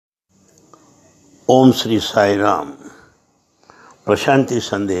ఓం శ్రీ సాయిరామ్. ప్రశాంతి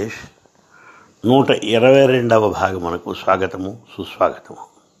సందేశ్ 122వ భాగమునకు స్వాగతము, సుస్వాగతము.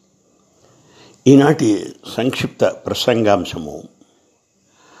 ఈనాటి సంక్షిప్త ప్రసంగాంశము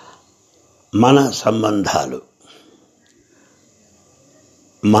మన సంబంధాలు.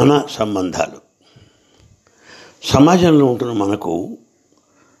 సమాజంలో ఉంటున్న మనకు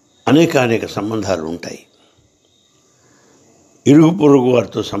అనేక సంబంధాలు ఉంటాయి. ఇరుగు పొరుగు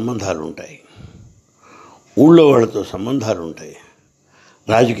వారితో సంబంధాలు ఉంటాయి, ఊళ్ళో వాళ్ళతో సంబంధాలు ఉంటాయి,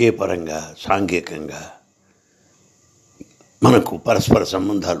 రాజకీయ పరంగా సాంఘికంగా మనకు పరస్పర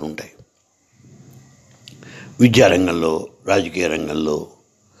సంబంధాలు ఉంటాయి. విద్యారంగంలో, రాజకీయ రంగంలో,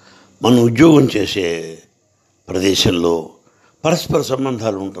 మనం ఉద్యోగం చేసే ప్రదేశంలో పరస్పర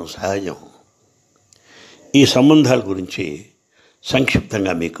సంబంధాలు ఉండటం సహజం. ఈ సంబంధాల గురించి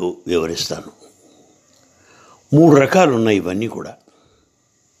సంక్షిప్తంగా మీకు వివరిస్తాను. 3 రకాలు ఉన్నాయి ఇవన్నీ కూడా.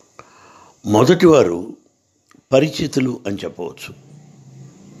 మొదటివారు పరిచితులు అని చెప్పవచ్చు.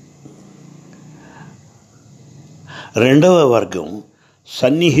 రెండవ వర్గం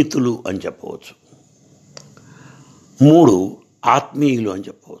సన్నిహితులు అని చెప్పవచ్చు. 3 ఆత్మీయులు అని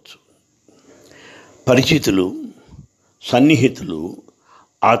చెప్పవచ్చు. పరిచితులు, సన్నిహితులు,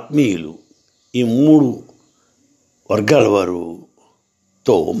 ఆత్మీయులు, ఈ 3 వర్గాల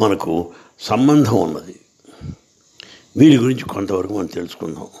వారితో మనకు సంబంధం ఉన్నది. వీరి గురించి కొంతవరకు మనం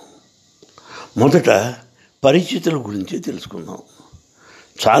తెలుసుకుందాం. మొదట పరిచితుల గురించి తెలుసుకుందాం.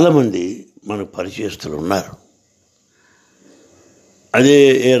 చాలామంది మనకు పరిచయస్తులు ఉన్నారు. అదే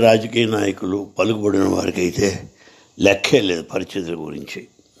ఏ రాజకీయ నాయకులు, పలుకుబడిన వారికి అయితే లెక్కే లేదు పరిచితుల గురించి.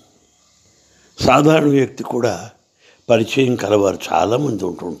 సాధారణ వ్యక్తి కూడా పరిచయం కలవారు చాలామంది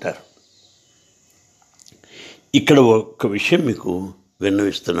ఉంటుంటారు. ఇక్కడ ఒక విషయం మీకు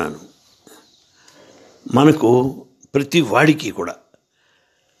విన్నవిస్తున్నాను. మనకు ప్రతి వాడికి కూడా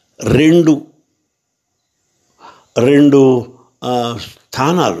రెండు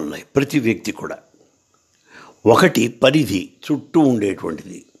స్థానాలు ఉన్నాయి. ప్రతి వ్యక్తి కూడా. ఒకటి పరిధి, చుట్టూ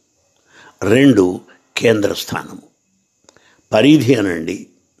ఉండేటువంటిది. 2 కేంద్ర స్థానము. పరిధి అనండి,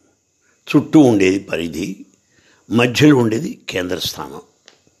 చుట్టూ ఉండేది పరిధి, మధ్యలో ఉండేది కేంద్ర స్థానం.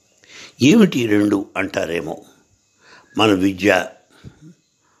 ఏమిటి 2 అంటారేమో. మన విద్య,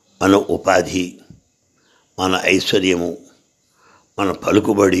 మన ఉపాధి, మన ఐశ్వర్యము, మన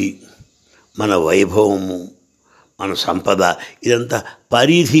పలుకుబడి, మన వైభవము, మన సంపద, ఇదంతా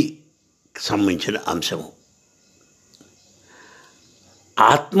పరిధికి సంబంధించిన అంశము.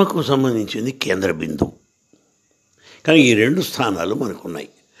 ఆత్మకు సంబంధించింది కేంద్ర బిందువు. కానీ ఈ 2 స్థానాలు మనకున్నాయి.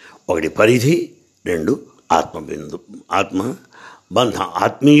 ఒకటి పరిధి, 2 ఆత్మ బంధం,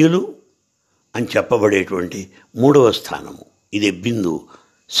 ఆత్మీయులు అని చెప్పబడేటువంటి 3వ స్థానము. ఇదే బిందు,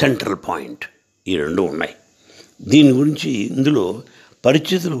 సెంట్రల్ పాయింట్. ఈ 2 ఉన్నాయి. దీని గురించి, ఇందులో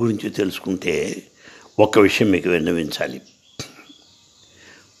పరిచితుల గురించి తెలుసుకుంటే ఒక్క విషయం మీకు విన్నవించాలి.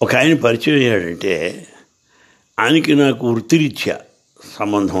 ఒక ఆయన పరిచయం అయ్యాడంటే ఆయనకి నాకు వృత్తిరీత్యా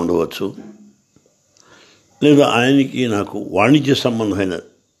సంబంధం ఉండవచ్చు, లేదా ఆయనకి నాకు వాణిజ్య సంబంధమైన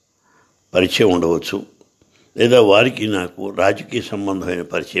పరిచయం ఉండవచ్చు, లేదా వారికి నాకు రాజకీయ సంబంధమైన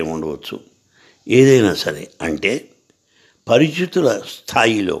పరిచయం ఉండవచ్చు. ఏదైనా సరే, అంటే పరిచితుల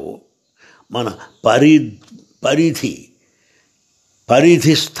స్థాయిలో మన పరిధి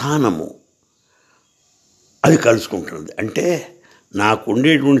స్థానము అది కలుసుకుంటున్నది. అంటే నాకు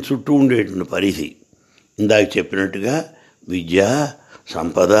ఉండేటువంటి, చుట్టూ ఉండేటువంటి పరిధి, ఇందాక చెప్పినట్టుగా విద్య,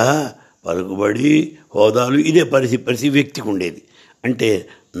 సంపద, పలుకుబడి, హోదాలు, ఇదే పరిధి ప్రతి వ్యక్తికి ఉండేది. అంటే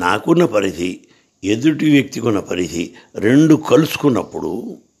నాకున్న పరిధి, ఎదుటి వ్యక్తికి ఉన్న పరిధి 2 కలుసుకున్నప్పుడు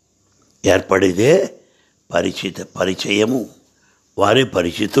ఏర్పడేదే పరిచయము. వారే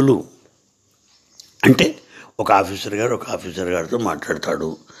పరిచితులు. అంటే ఒక ఆఫీసర్ గారితో మాట్లాడతాడు,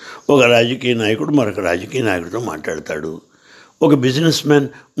 ఒక రాజకీయ నాయకుడు మరొక రాజకీయ నాయకుడితో మాట్లాడతాడు, ఒక బిజినెస్ మ్యాన్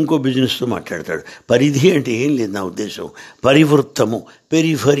ఇంకో బిజినెస్తో మాట్లాడతాడు. పరిధి అంటే ఏం లేదు నా ఉద్దేశం, పరివృత్తము,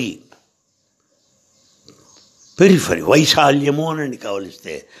 పెరిఫరీ, వైశాల్యము అనండి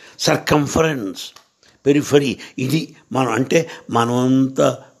కావలిస్తే, సర్కంఫరెన్స్, పెరిఫరీ. ఇది మనం, అంటే మనమంతా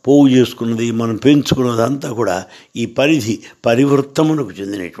పోగు చేసుకున్నది, మనం పెంచుకున్నది అంతా కూడా ఈ పరివృత్తమునకు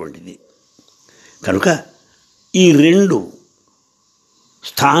చెందినటువంటిది. కనుక ఈ 2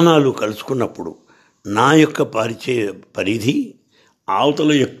 స్థానాలు కలుసుకున్నప్పుడు నా యొక్క పరిధి, అవతల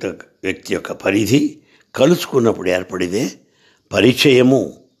వ్యక్తి యొక్క పరిధి కలుసుకున్నప్పుడు ఏర్పడేదే పరిచయము.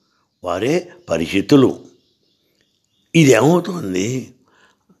 వారే పరిచితులు. ఇది ఏమవుతుంది,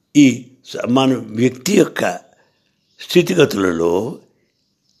 ఈ మన వ్యక్తి యొక్క స్థితిగతులలో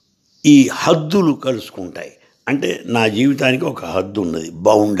ఈ హద్దులు కలుసుకుంటాయి. అంటే నా జీవితానికి ఒక హద్దు ఉన్నది,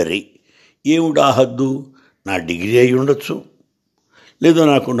 బౌండరీ. ఏమిటా హద్దు? నా డిగ్రీ అయి ఉండొచ్చు, లేదా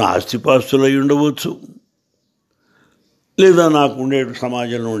నాకున్న ఆస్తిపాస్తులు అయి ఉండవచ్చు, లేదా నాకు ఉండే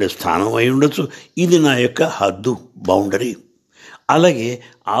సమాజంలో ఉండే స్థానం అయి ఉండొచ్చు. ఇది నా యొక్క హద్దు, బౌండరీ. అలాగే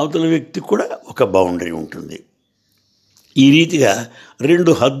అవతల వ్యక్తికి కూడా ఒక బౌండరీ ఉంటుంది. ఈ రీతిగా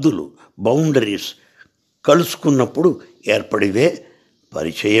రెండు హద్దులు, బౌండరీస్ కలుసుకున్నప్పుడు ఏర్పడిదే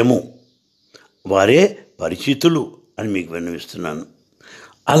పరిచయము. వారే పరిచితులు అని మీకు విన్నవిస్తున్నాను.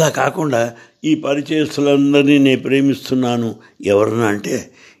 అలా కాకుండా ఈ పరిచయస్తులందరినీ నేను ప్రేమిస్తున్నాను ఎవరన్నా అంటే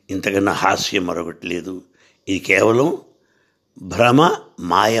ఇంతకన్నా హాస్యం మరొకటి లేదు. ఇది కేవలం భ్రమ,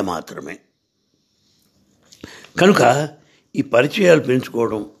 మాయ మాత్రమే. కనుక ఈ పరిచయాలు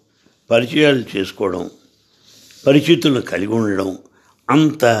పెంచుకోవడం, పరిచయాలు చేసుకోవడం, పరిచితులను కలిగి ఉండడం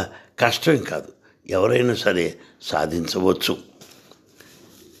అంత కష్టం కాదు. ఎవరైనా సరే సాధించవచ్చు.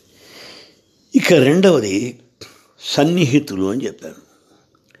 ఇక రెండవది సన్నిహితులు అని చెప్పాను.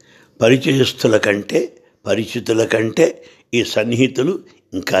 పరిచయస్తుల కంటే, పరిచితుల కంటే ఈ సన్నిహితులు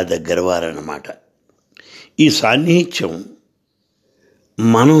ఇంకా దగ్గరవారన్నమాట. ఈ సాన్నిహిత్యం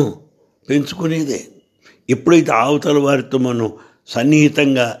మనం పెంచుకునేదే. ఎప్పుడైతే అవతల వారితో మనం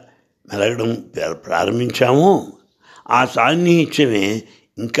సన్నిహితంగా మెలగడం ప్రారంభించామో ఆ సాన్నిహిత్యమే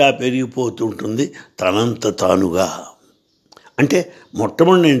ఇంకా పెరిగిపోతుంటుంది తనంత తానుగా. అంటే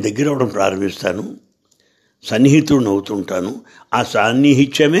మొట్టమొదటి నేను దగ్గర అవ్వడం ప్రారంభిస్తాను, సన్నిహితుడిని అవుతుంటాను. ఆ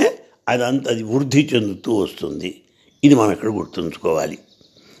సాన్నిహిత్యమే అది వృద్ధి చెందుతూ వస్తుంది. ఇది మనం ఇక్కడ గుర్తుంచుకోవాలి.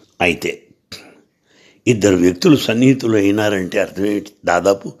 అయితే ఇద్దరు వ్యక్తులు సన్నిహితులు అయినారంటే అర్థమేంటి?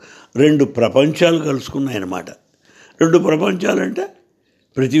 దాదాపు రెండు ప్రపంచాలు కలుసుకున్నాయన్నమాట. రెండు ప్రపంచాలంటే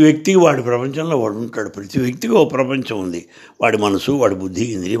ప్రతి వ్యక్తికి వాడి ప్రపంచంలో వాడు ఉంటాడు. ప్రతి వ్యక్తికి ఒక ప్రపంచం ఉంది. వాడి మనసు, వాడి బుద్ధి,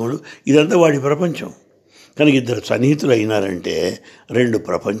 ఇంద్రియములు, ఇదంతా వాడి ప్రపంచం. కనుక ఇద్దరు సన్నిహితులు అయినారంటే రెండు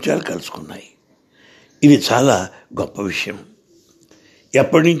ప్రపంచాలు కలుసుకున్నాయి. ఇది చాలా గొప్ప విషయం.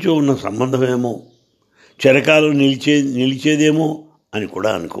 ఎప్పటి నుంచో ఉన్న సంబంధమేమో, చిరకాలం నిలిచేదేమో అని కూడా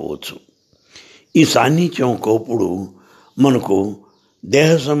అనుకోవచ్చు. ఈ సాన్నిహిత్యం ఒకప్పుడు మనకు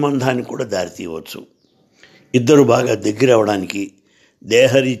దేహ సంబంధానికి కూడా దారితీయవచ్చు. ఇద్దరు బాగా దగ్గర అవడానికి,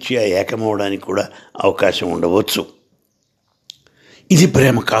 దేహరీత్యా ఏకమవడానికి కూడా అవకాశం ఉండవచ్చు. ఇది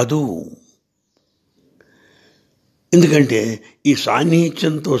ప్రేమ కాదు. ఎందుకంటే ఈ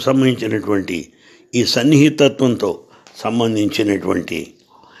సాన్నిహిత్యంతో సంబంధించినటువంటి, ఈ సన్నిహితత్వంతో సంబంధించినటువంటి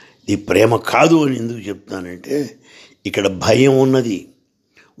ఈ ప్రేమ కాదు అని ఎందుకు చెప్తానంటే ఇక్కడ భయం ఉన్నది.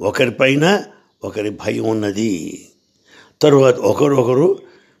 ఒకరిపైన ఒకరి భయం ఉన్నది. తరువాత ఒకరొకరు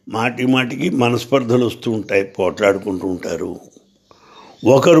మాటికి మనస్పర్ధలు వస్తూ ఉంటాయి, పోట్లాడుకుంటూ ఉంటారు.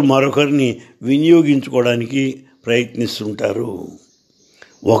 ఒకరు మరొకరిని వినియోగించుకోవడానికి ప్రయత్నిస్తుంటారు.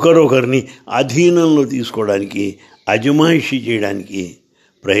 ఒకరొకరిని అధీనంలో తీసుకోవడానికి, అజమాయిషీ చేయడానికి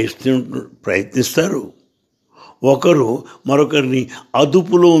ప్రయత్నిస్తారు. ఒకరు మరొకరిని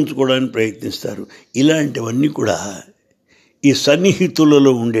అదుపులో ఉంచుకోవడానికి ప్రయత్నిస్తారు. ఇలాంటివన్నీ కూడా ఈ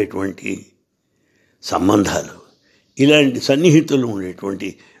సన్నిహితులలో ఉండేటువంటి సంబంధాలు, ఇలాంటి సన్నిహితులు ఉండేటువంటి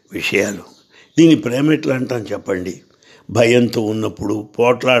విషయాలు. దీని ప్రేమ ఎట్లా అంటాను చెప్పండి? భయంతో ఉన్నప్పుడు,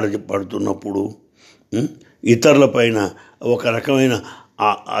 పడుతున్నప్పుడు, ఇతరుల పైన ఒక రకమైన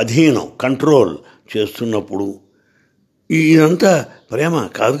అధీనం, కంట్రోల్ చేస్తున్నప్పుడు, ఇదంతా ప్రేమ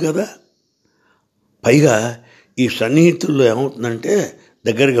కాదు కదా. పైగా ఈ సన్నిహితుల్లో ఏమవుతుందంటే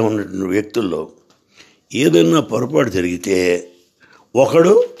దగ్గరగా ఉన్నటువంటి వ్యక్తుల్లో ఏదన్నా పొరపాటు జరిగితే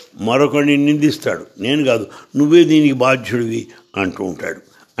ఒకడు మరొకడిని నిందిస్తాడు. నేను కాదు, నువ్వే దీనికి బాధ్యుడివి అంటూ ఉంటాడు.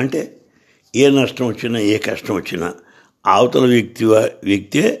 అంటే ఏ నష్టం వచ్చినా, ఏ కష్టం వచ్చినా అవతల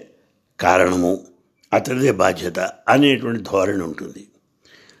వ్యక్తే కారణము, అతడిదే బాధ్యత అనేటువంటి ధోరణి ఉంటుంది.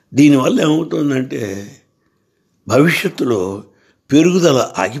 దీనివల్ల ఏమవుతుందంటే భవిష్యత్తులో పెరుగుదల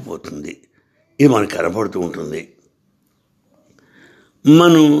ఆగిపోతుంది. ఇది మనకు కనపడుతూ ఉంటుంది.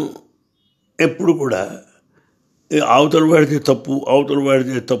 మనం ఎప్పుడు కూడా అవతల వాడితే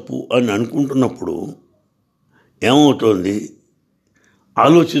తప్పు అని అనుకుంటున్నప్పుడు ఏమవుతుంది?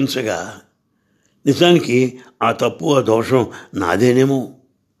 ఆలోచించగా నిజానికి ఆ తప్పు, ఆ దోషం నాదేనేమో,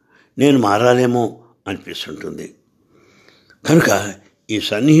 నేను మారాలేమో అనిపిస్తుంటుంది. కనుక ఈ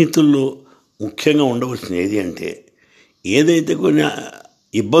సన్నిహితుల్లో ముఖ్యంగా ఉండవలసిన ఏది అంటే, ఏదైతే కొన్ని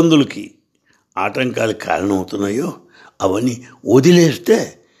ఇబ్బందులకి, ఆటంకాలకు కారణమవుతున్నాయో అవన్నీ వదిలేస్తే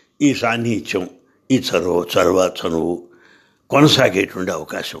ఈ సాన్నిహిత్యం, ఈ చనువు కొనసాగేటువంటి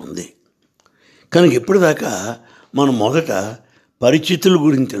అవకాశం ఉంది. కనుక ఇప్పటిదాకా మనం మొదట పరిచితుల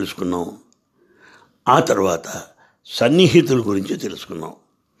గురించి తెలుసుకున్నాం, ఆ తర్వాత సన్నిహితుల గురించి తెలుసుకున్నాం.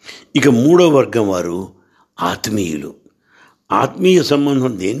 ఇక మూడో వర్గం వారు ఆత్మీయులు. ఆత్మీయ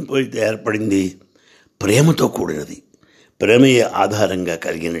సంబంధం దేనిపైతే ఏర్పడింది? ప్రేమతో కూడినది, ప్రేమయే ఆధారంగా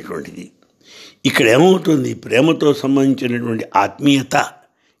కలిగినటువంటిది. ఇక్కడ ఏమవుతుంది? ప్రేమతో సంబంధించినటువంటి ఆత్మీయత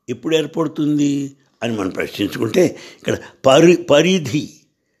ఎప్పుడు ఏర్పడుతుంది? అని మనం ప్రశ్నించుకుంటే ఇక్కడ పరిధి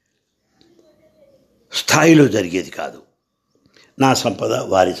స్థాయిలో జరిగేది కాదు. నా సంపద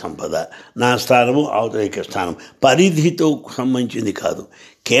వారి సంపద, నా స్థానము అవతలిక స్థానం, పరిధితో సంబంధించింది కాదు.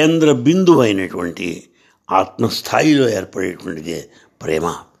 కేంద్ర బిందువు అయినటువంటి ఆత్మస్థాయిలో ఏర్పడేటువంటిదే ప్రేమ.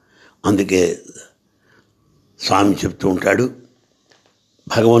 అందుకే స్వామి చెప్తూ ఉంటాడు,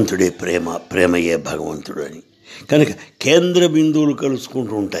 భగవంతుడే ప్రేమ, ప్రేమయే భగవంతుడు అని. కనుక కేంద్ర బిందువులు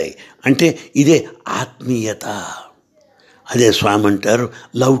కలుసుకుంటూ ఉంటాయి. అంటే ఇదే ఆత్మీయత. అదే స్వామి అంటారు,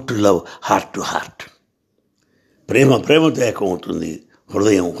 love to love, heart to heart. ప్రేమతో ఏకమవుతుంది,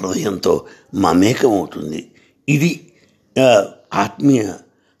 హృదయంతో మమేకమవుతుంది. ఇది ఆత్మీయ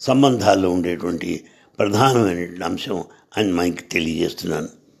సంబంధాల్లో ఉండేటువంటి ప్రధానమైనటువంటి అంశం అని మనకి తెలియజేస్తున్నాను.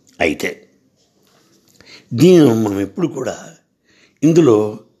 అయితే దీన్ని మనం ఎప్పుడు కూడా ఇందులో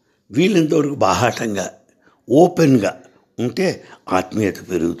వీళ్ళంతవరకు బాహాటంగా ఓపెన్గా ఉంటే ఆత్మీయత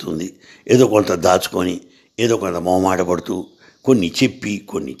పెరుగుతుంది. ఏదో కొంత దాచుకొని, ఏదో కొంత మొహమాట పడుతూ, కొన్ని చెప్పి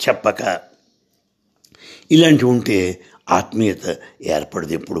కొన్ని చెప్పక ఇలాంటివి ఉంటే ఆత్మీయత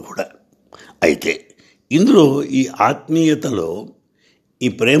ఏర్పడదు ఎప్పుడు కూడా. అయితే ఇందులో ఈ ఆత్మీయతలో, ఈ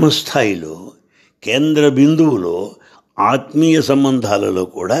ప్రేమ స్థాయిలో, కేంద్ర బిందువులో, ఆత్మీయ సంబంధాలలో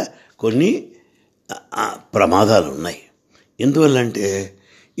కూడా కొన్ని ప్రమాదాలు ఉన్నాయి. ఎందువల్లంటే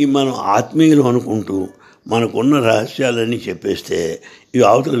ఈ మనం ఆత్మీయులు అనుకుంటూ మనకున్న రహస్యాలన్నీ చెప్పేస్తే ఇవి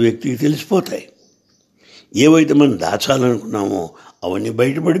అవతల వ్యక్తికి తెలిసిపోతాయి. ఏవైతే మనం దాచాలనుకున్నామో అవన్నీ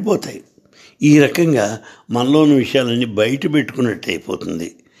బయటపడిపోతాయి. ఈ రకంగా మనలోని విషయాలన్నీ బయట పెట్టుకున్నట్టు అయిపోతుంది.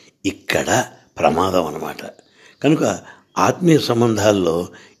 ఇక్కడ ప్రమాదం అన్నమాట. కనుక ఆత్మీయ సంబంధాల్లో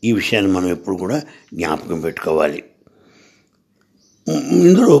ఈ విషయాన్ని మనం ఎప్పుడు కూడా జ్ఞాపకం పెట్టుకోవాలి.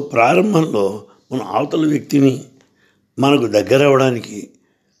 ఇందులో ప్రారంభంలో మనం అవతల వ్యక్తిని మనకు దగ్గర అవ్వడానికి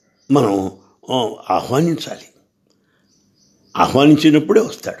మనం ఆహ్వానించాలి. ఆహ్వానించినప్పుడే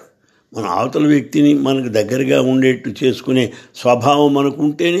వస్తాడు. మన అవతల వ్యక్తిని మనకు దగ్గరగా ఉండేట్టు చేసుకునే స్వభావం మనకు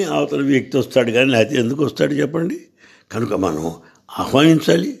ఉంటేనే అవతల వ్యక్తి వస్తాడు, కానీ లేకపోతే ఎందుకు వస్తాడు చెప్పండి. కనుక మనం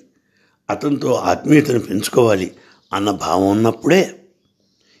ఆహ్వానించాలి, అతనితో ఆత్మీయతను పెంచుకోవాలి అన్న భావం ఉన్నప్పుడే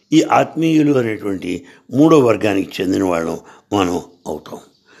ఈ ఆత్మీయులు అనేటువంటి మూడో వర్గానికి చెందిన వాళ్ళం మనం అవుతాం.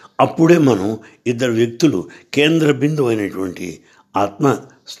 అప్పుడే మనం ఇద్దరు వ్యక్తులు కేంద్ర బిందువు అయినటువంటి ఆత్మ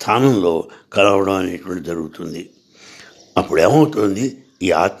స్థానంలో కలవడం అనేటువంటి జరుగుతుంది. అప్పుడు ఏమవుతుంది, ఈ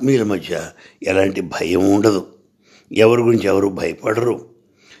ఆత్మీయుల మధ్య ఎలాంటి భయం ఉండదు, ఎవరి గురించి ఎవరు భయపడరు,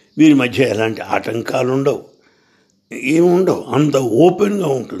 వీరి మధ్య ఎలాంటి ఆటంకాలు ఉండవు, ఏముండవు, అంత ఓపెన్గా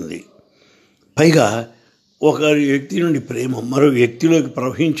ఉంటుంది. పైగా ఒక వ్యక్తి నుండి ప్రేమ మరో వ్యక్తిలోకి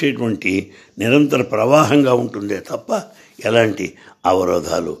ప్రవహించేటువంటి నిరంతర ప్రవాహంగా ఉంటుందే తప్ప ఎలాంటి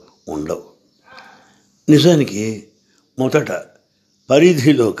అవరోధాలు ఉండవు. నిజానికి మొదట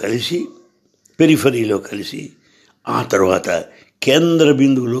పరిధిలో కలిసి, పెరిఫరీలో కలిసి, ఆ తర్వాత కేంద్ర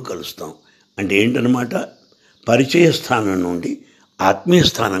బిందువులో కలుస్తాం. అంటే ఏంటన్నమాట, పరిచయ స్థానం నుండి ఆత్మీయ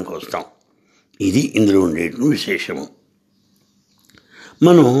స్థానంకి వస్తాం. ఇది ఇందులో ఉండేటువంటి విశేషము.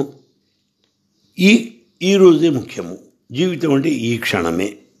 మనం ఈ రోజే ముఖ్యము, జీవితం అంటే ఈ క్షణమే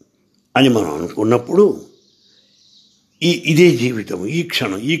అని మనం అనుకున్నప్పుడు ఇదే జీవితము,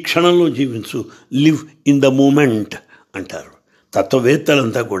 ఈ క్షణంలో జీవించు, లివ్ ఇన్ ద మూమెంట్ అంటారు.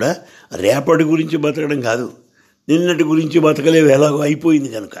 తత్వవేత్తలంతా కూడా రేపటి గురించి బతకడం కాదు, నిన్నటి గురించి బతకలేవు, ఎలాగో అయిపోయింది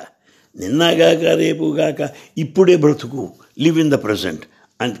కనుక నిన్నగాక రేపుగాక ఇప్పుడే బ్రతుకు, లివ్ ఇన్ ద ప్రజెంట్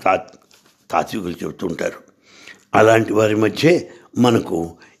అని తాత్వికులు చెబుతుంటారు. అలాంటి వారి మధ్యే మనకు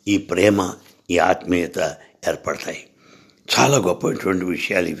ఈ ప్రేమ, ఈ ఆత్మీయత ఏర్పడతాయి. చాలా గొప్పటువంటి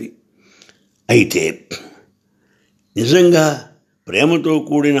విషయాలు ఇవి. అయితే నిజంగా ప్రేమతో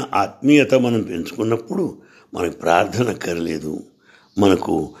కూడిన ఆత్మీయత మనం పెంచుకున్నప్పుడు మనకు ప్రార్థన అక్కర్లేదు,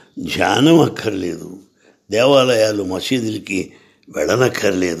 మనకు ధ్యానం అక్కర్లేదు, దేవాలయాలు మసీదులకి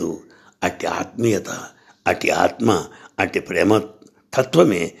వెళ్ళనక్కర్లేదు. అట్టి ఆత్మీయత, అట్టి ఆత్మ, అట్టి ప్రేమ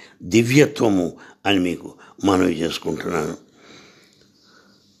తత్వమే దివ్యత్వము అని మీకు మనవి చేసుకుంటున్నాను.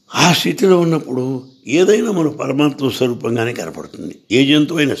 ఆ స్థితిలో ఉన్నప్పుడు ఏదైనా మన పరమాత్మ స్వరూపంగానే కనపడుతుంది. ఏ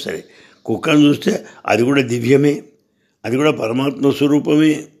జంతువు అయినా సరే, కుక్కను చూస్తే అది కూడా దివ్యమే, అది కూడా పరమాత్మ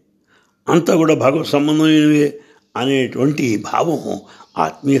స్వరూపమే, అంతా కూడా భగవత్ సంబంధమైనవే అనేటువంటి భావం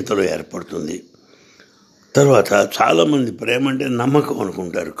ఆత్మీయతలో ఏర్పడుతుంది. తర్వాత చాలామంది ప్రేమ అంటే నమ్మకం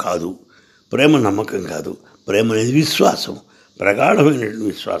అనుకుంటారు. కాదు, ప్రేమ నమ్మకం కాదు, ప్రేమ అనేది విశ్వాసం, ప్రగాఢమైనటువంటి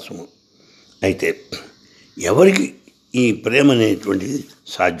విశ్వాసము. అయితే ఎవరికి ఈ ప్రేమ అనేటువంటిది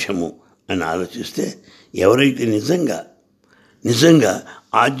సాధ్యము అని ఆలోచిస్తే, ఎవరైతే నిజంగా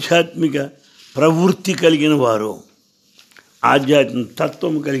ఆధ్యాత్మిక ప్రవృత్తి కలిగిన వారో, ఆధ్యాత్మిక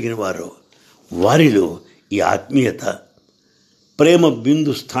తత్వం కలిగిన వారో, వారిలో ఈ ఆత్మీయత, ప్రేమ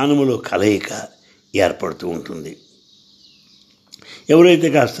బిందు స్థానములో కలయిక ఏర్పడుతూ ఉంటుంది. ఎవరైతే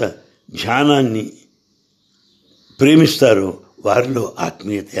కాస్త ధ్యానాన్ని ప్రేమిస్తారో వారిలో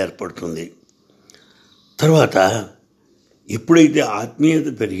ఆత్మీయత ఏర్పడుతుంది. తర్వాత ఎప్పుడైతే ఆత్మీయత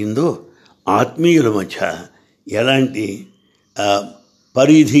పెరిగిందో ఆత్మీయుల మధ్య ఎలాంటి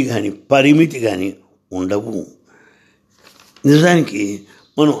పరిధి కానీ పరిమితి కానీ ఉండవు. నిజానికి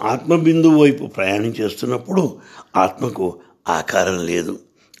మనం ఆత్మబిందువు వైపు ప్రయాణం చేస్తున్నప్పుడు ఆత్మకు ఆకారం లేదు.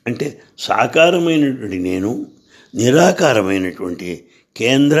 అంటే సాకారమైనటువంటి నేను నిరాకారమైనటువంటి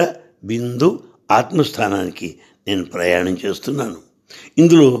కేంద్ర బిందు ఆత్మస్థానానికి నేను ప్రయాణం చేస్తున్నాను.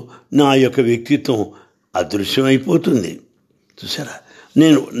 ఇందులో నా యొక్క వ్యక్తిత్వం అదృశ్యమైపోతుంది. చూసారా,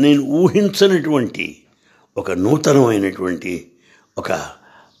 నేను ఊహించనటువంటి ఒక నూతనమైనటువంటి ఒక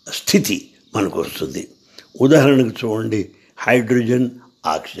స్థితి మనకు వస్తుంది. ఉదాహరణకు చూడండి, హైడ్రోజన్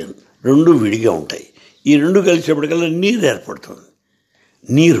ఆక్సిజన్ రెండు విడిగా ఉంటాయి. ఈ రెండు కలిసేప్పటికల్లా నీరు ఏర్పడుతుంది.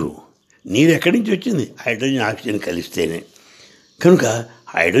 నీరు ఎక్కడి నుంచి వచ్చింది? హైడ్రోజన్ ఆక్సిజన్ కలిస్తేనే. కనుక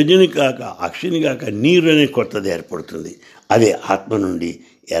హైడ్రోజన్ కాక ఆక్సిజన్ కాక నీరు అనే కొత్తది ఏర్పడుతుంది. అదే ఆత్మ నుండి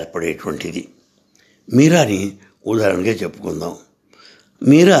ఏర్పడేటువంటిది. మీరాని ఉదాహరణగా చెప్పుకుందాం.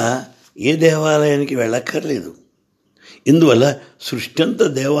 మీరా ఏ దేవాలయానికి వెళ్ళక్కర్లేదు. ఇందువల్ల సృష్టి అంతా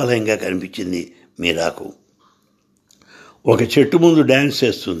దేవాలయంగా కనిపించింది మీరాకు. ఒక చెట్టు ముందు డ్యాన్స్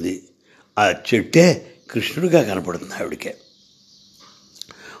చేస్తుంది. ఆ చెట్టే కృష్ణుడిగా కనపడుతుంది ఆవిడికే.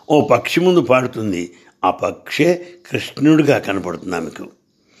 ఓ పక్షి ముందు పాడుతుంది. ఆ పక్షే కృష్ణుడిగా కనపడుతుంది ఆమెకు.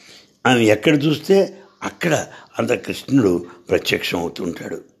 ఆమె ఎక్కడ చూస్తే అక్కడ అంత కృష్ణుడు ప్రత్యక్షం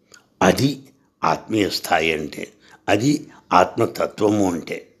అవుతుంటాడు. అది ఆత్మీయ స్థాయి అంటే, అది ఆత్మతత్వము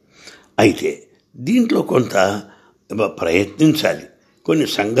అంటే. అయితే దీంట్లో కొంత ప్రయత్నించాలి. కొన్ని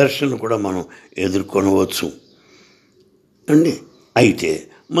సంఘర్షణలు కూడా మనం ఎదుర్కొనవచ్చు అండి. అయితే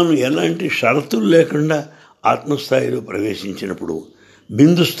మనం ఎలాంటి షరతులు లేకుండా ఆత్మస్థాయిలో ప్రవేశించినప్పుడు,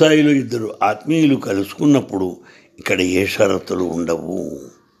 బిందు స్థాయిలో ఇద్దరు ఆత్మీయులు కలుసుకున్నప్పుడు ఇక్కడ ఏ షరతులు ఉండవు.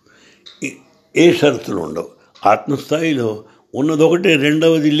 ఆత్మస్థాయిలో ఉన్నదొకటే,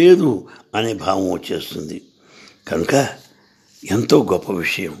 రెండవది లేదు అనే భావం వచ్చేస్తుంది. కనుక ఎంతో గొప్ప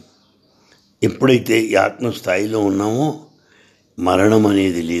విషయం. ఎప్పుడైతే ఈ ఆత్మస్థాయిలో ఉన్నామో మరణం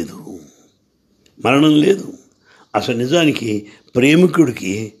అనేది లేదు. మరణం లేదు. అసలు నిజానికి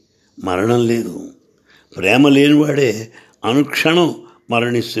ప్రేమికుడికి మరణం లేదు. ప్రేమ లేనివాడే అనుక్షణం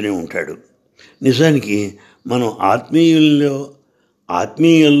మరణిస్తూనే ఉంటాడు. నిజానికి మనం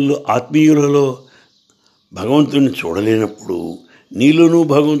ఆత్మీయులలో భగవంతుని చూడలేనప్పుడు నీలోనూ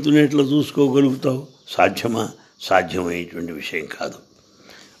భగవంతుని ఎట్లా చూసుకోగలుగుతావు? సాధ్యమా? సాధ్యమయ్యేటువంటి విషయం కాదు.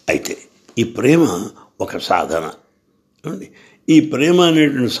 అయితే ఈ ప్రేమ ఒక సాధన అండి. ఈ ప్రేమ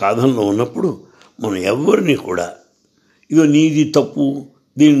అనేటువంటి సాధనలో ఉన్నప్పుడు మనం ఎవరిని కూడా ఇదో నీది తప్పు,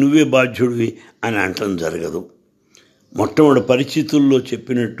 దీన్ని నువ్వే బాధ్యుడివి అని అంటం జరగదు. మొట్టమొదటి పరిస్థితుల్లో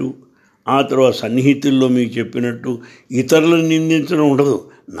చెప్పినట్టు, ఆ తర్వాత సన్నిహితుల్లో మీకు చెప్పినట్టు ఇతరులను నిందించడం ఉండదు.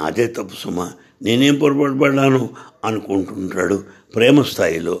 నాదే తప్పు సుమా, నేనేం పొరపాటు పడ్డాను అనుకుంటుంటాడు. ప్రేమ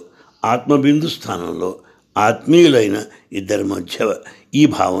స్థాయిలో, ఆత్మబిందు స్థానంలో ఆత్మీయులైన ఇద్దరి మధ్య ఈ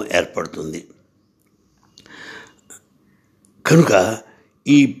భావం ఏర్పడుతుంది. కనుక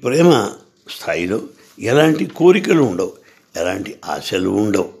ఈ ప్రేమ స్థాయిలో ఎలాంటి కోరికలు ఉండవు, ఎలాంటి ఆశలు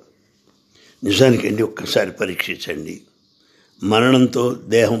ఉండవు. నిజానికండి ఒక్కసారి పరీక్షించండి. మరణంతో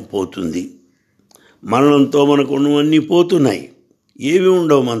దేహం పోతుంది. మరణంతో మనకు ఉన్నవన్నీ పోతున్నాయి. ఏవి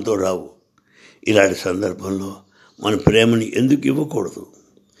ఉండవు, మనతో రావు. ఇలాంటి సందర్భంలో మన ప్రేమని ఎందుకు ఇవ్వకూడదు?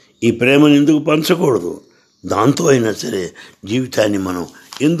 ఈ ప్రేమను ఎందుకు పంచకూడదు? దాంతో అయినా సరే జీవితాన్ని మనం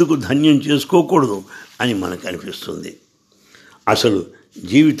ఎందుకు ధన్యం చేసుకోకూడదు అని మనకు అనిపిస్తుంది. అసలు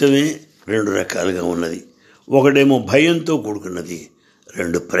జీవితమే రెండు రకాలుగా ఉన్నది. ఒకటేమో భయంతో కూడుకున్నది,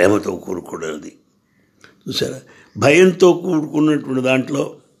 రెండు ప్రేమతో కూడుకున్నది. చూసారా, భయంతో కూడుకున్నటువంటి దాంట్లో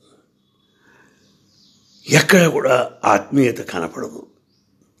ఎక్కడ కూడా ఆత్మీయత కనపడదు.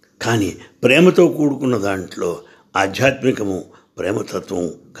 కానీ ప్రేమతో కూడుకున్న దాంట్లో ఆధ్యాత్మికము, ప్రేమతత్వం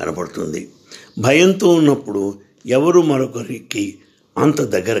కనపడుతుంది. భయంతో ఉన్నప్పుడు ఎవరు మరొకరికి అంత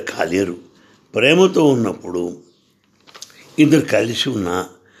దగ్గర కాలేరు. ప్రేమతో ఉన్నప్పుడు ఇద్దరు కలిసి ఉన్నా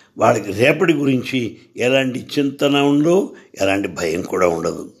వాళ్ళకి రేపటి గురించి ఎలాంటి చింతన ఉండదు, ఎలాంటి భయం కూడా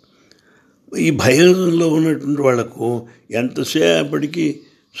ఉండదు. ఈ భయంలో ఉన్నటువంటి వాళ్లకు ఎంతసేపటికి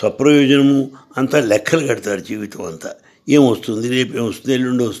స్వప్రయోజనము అంతా లెక్కలు కడతారు. జీవితం అంతా ఏమొస్తుంది, రేపేమొస్తుంది,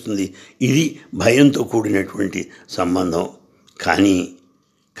 ఎల్లుండి వస్తుంది. ఇది భయంతో కూడినటువంటి సంబంధం.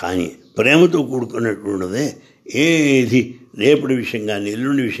 కానీ ప్రేమతో కూడుకున్నటువంటిదే ఏది రేపటి విషయం కానీ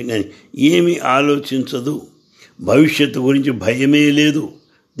ఎల్లుండి విషయం కానీ ఏమీ ఆలోచించదు. భవిష్యత్తు గురించి భయమే లేదు.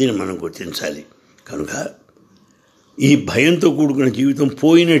 దీన్ని మనం గుర్తించాలి. కనుక ఈ భయంతో కూడుకున్న జీవితం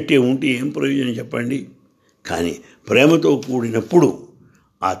పోయినట్టే ఉంటే ఏం ప్రయోజనం చెప్పండి? కానీ ప్రేమతో కూడినప్పుడు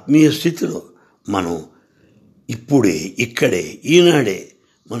ఆత్మీయ స్థితిలో మనం ఇప్పుడే, ఇక్కడే, ఈనాడే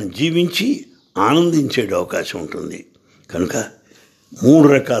మనం జీవించి ఆనందించే అవకాశం ఉంటుంది. కనుక 3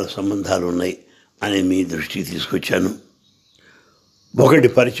 రకాల సంబంధాలు ఉన్నాయి అని మీ దృష్టికి తీసుకొచ్చాను. 1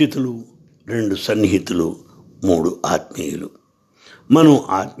 పరిచితులు, 2 సన్నిహితులు, 3 ఆత్మీయులు. మనం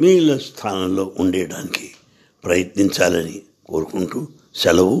ఆత్మీయుల స్థానంలో ఉండడానికి ప్రయత్నించాలని కోరుకుంటూ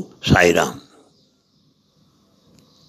సెలవు. సాయిరాం.